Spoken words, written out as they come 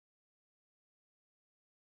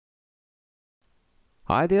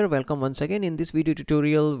Hi there, welcome once again. In this video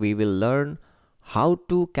tutorial, we will learn how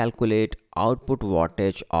to calculate output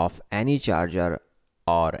wattage of any charger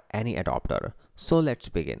or any adapter. So let's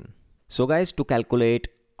begin. So guys, to calculate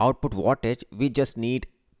output wattage, we just need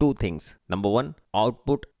two things. Number one,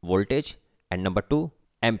 output voltage, and number two,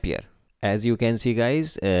 ampere. As you can see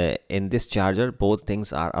guys, in this charger both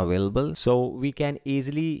things are available, so we can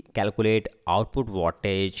easily calculate output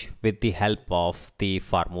wattage with the help of the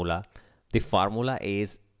formula. The formula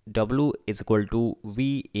is W is equal to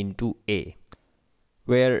V into A,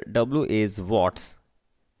 where W is watts,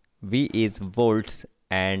 V is volts,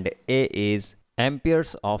 and A is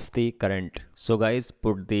amperes of the current. So guys,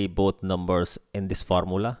 put the both numbers in this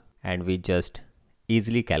formula and we just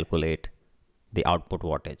easily calculate the output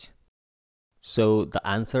wattage. So the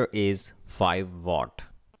answer is 5 watt.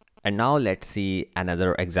 And now let's see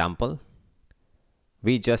another example.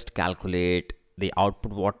 We just calculate the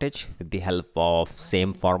output wattage with the help of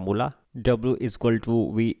same formula. W is equal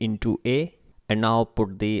to V into A. And now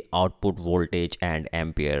put the output voltage and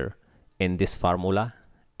ampere in this formula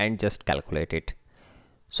and just calculate it.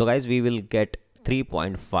 So guys, we will get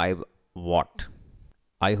 3.5 watt.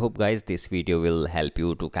 I hope guys this video will help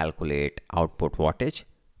you to calculate output wattage.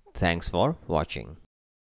 Thanks for watching.